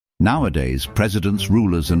Nowadays, presidents,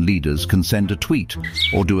 rulers and leaders can send a tweet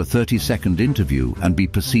or do a 30-second interview and be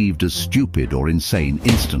perceived as stupid or insane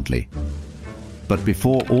instantly. But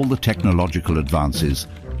before all the technological advances,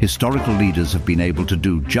 historical leaders have been able to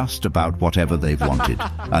do just about whatever they've wanted,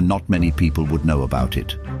 and not many people would know about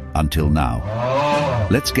it, until now.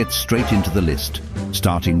 Let's get straight into the list,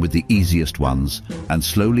 starting with the easiest ones and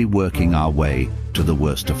slowly working our way to the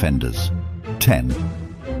worst offenders. 10.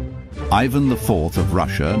 Ivan IV of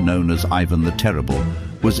Russia, known as Ivan the Terrible,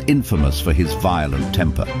 was infamous for his violent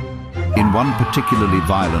temper. In one particularly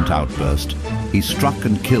violent outburst, he struck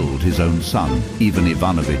and killed his own son, Ivan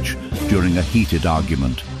Ivanovich, during a heated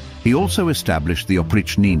argument. He also established the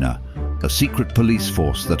Oprichnina, a secret police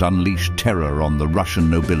force that unleashed terror on the Russian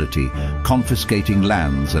nobility, confiscating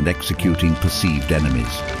lands and executing perceived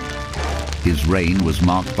enemies. His reign was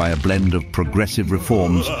marked by a blend of progressive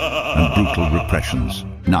reforms and brutal repressions.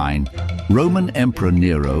 9. Roman Emperor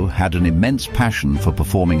Nero had an immense passion for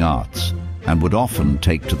performing arts and would often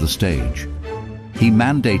take to the stage. He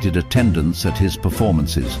mandated attendance at his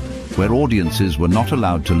performances, where audiences were not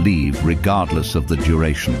allowed to leave regardless of the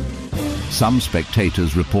duration. Some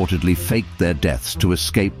spectators reportedly faked their deaths to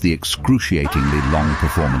escape the excruciatingly long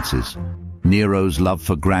performances. Nero's love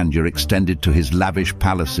for grandeur extended to his lavish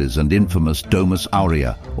palaces and infamous Domus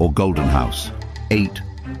Aurea, or Golden House. 8.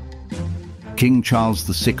 King Charles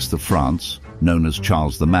VI of France, known as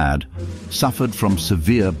Charles the Mad, suffered from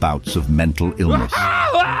severe bouts of mental illness.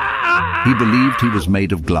 He believed he was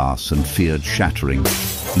made of glass and feared shattering,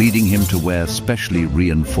 leading him to wear specially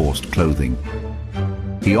reinforced clothing.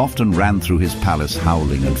 He often ran through his palace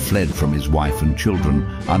howling and fled from his wife and children,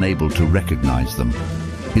 unable to recognize them.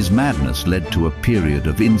 His madness led to a period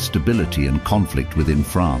of instability and conflict within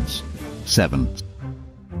France. 7.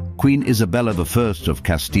 Queen Isabella I of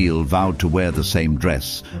Castile vowed to wear the same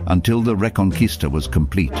dress until the Reconquista was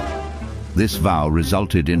complete. This vow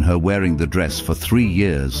resulted in her wearing the dress for 3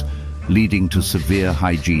 years, leading to severe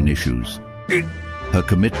hygiene issues. Her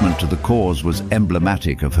commitment to the cause was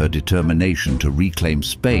emblematic of her determination to reclaim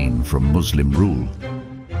Spain from Muslim rule.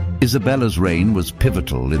 Isabella's reign was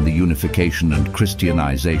pivotal in the unification and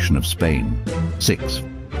Christianization of Spain. 6.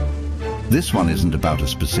 This one isn't about a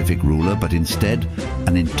specific ruler, but instead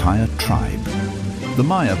an entire tribe. The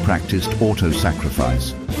Maya practiced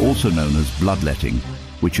auto-sacrifice, also known as bloodletting,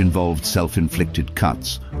 which involved self-inflicted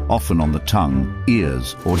cuts, often on the tongue,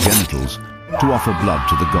 ears, or genitals, to offer blood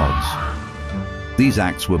to the gods. These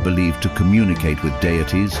acts were believed to communicate with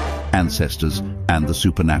deities, ancestors, and the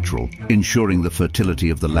supernatural, ensuring the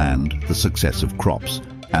fertility of the land, the success of crops,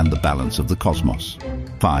 and the balance of the cosmos.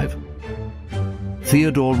 5.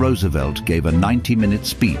 Theodore Roosevelt gave a 90-minute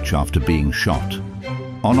speech after being shot.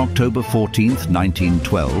 On October 14,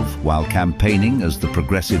 1912, while campaigning as the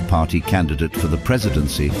Progressive Party candidate for the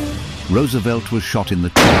presidency, Roosevelt was shot in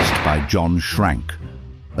the chest by John Schrank,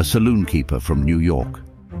 a saloon keeper from New York.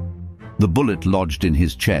 The bullet lodged in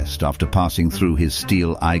his chest after passing through his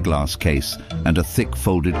steel eyeglass case and a thick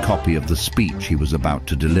folded copy of the speech he was about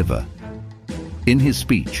to deliver. In his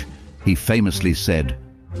speech, he famously said,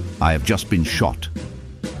 "I have just been shot,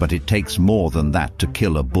 but it takes more than that to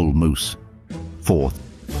kill a bull moose." 4.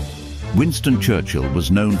 Winston Churchill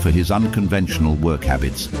was known for his unconventional work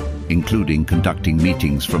habits, including conducting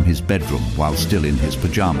meetings from his bedroom while still in his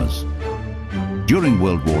pajamas. During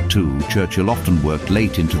World War II, Churchill often worked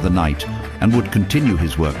late into the night and would continue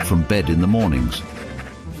his work from bed in the mornings.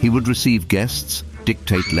 He would receive guests,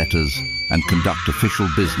 dictate letters, and conduct official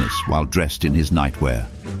business while dressed in his nightwear.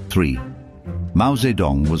 3. Mao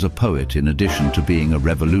Zedong was a poet in addition to being a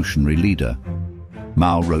revolutionary leader.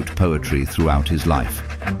 Mao wrote poetry throughout his life,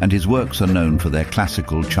 and his works are known for their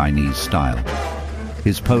classical Chinese style.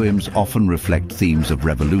 His poems often reflect themes of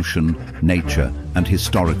revolution, nature, and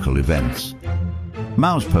historical events.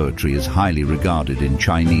 Mao's poetry is highly regarded in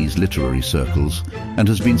Chinese literary circles and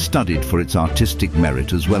has been studied for its artistic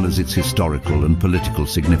merit as well as its historical and political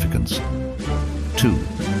significance. 2.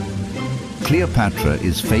 Cleopatra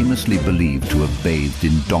is famously believed to have bathed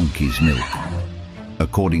in donkey's milk.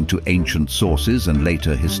 According to ancient sources and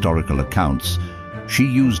later historical accounts, she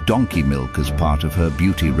used donkey milk as part of her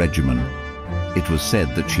beauty regimen. It was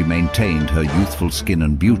said that she maintained her youthful skin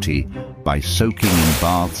and beauty by soaking in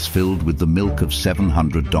baths filled with the milk of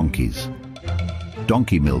 700 donkeys.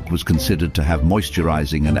 Donkey milk was considered to have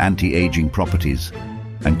moisturizing and anti-aging properties,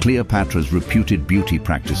 and Cleopatra's reputed beauty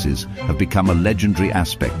practices have become a legendary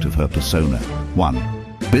aspect of her persona. 1.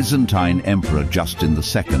 Byzantine Emperor Justin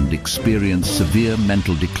II experienced severe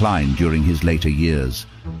mental decline during his later years.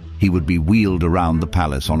 He would be wheeled around the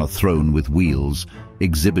palace on a throne with wheels,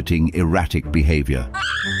 exhibiting erratic behavior.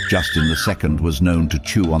 Justin II was known to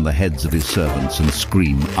chew on the heads of his servants and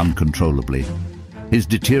scream uncontrollably. His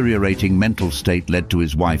deteriorating mental state led to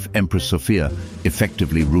his wife, Empress Sophia,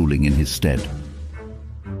 effectively ruling in his stead.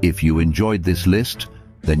 If you enjoyed this list,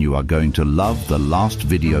 then you are going to love the last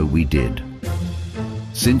video we did.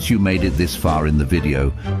 Since you made it this far in the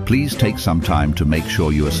video, please take some time to make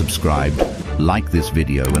sure you are subscribed, like this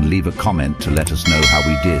video and leave a comment to let us know how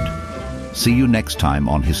we did. See you next time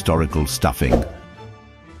on Historical Stuffing.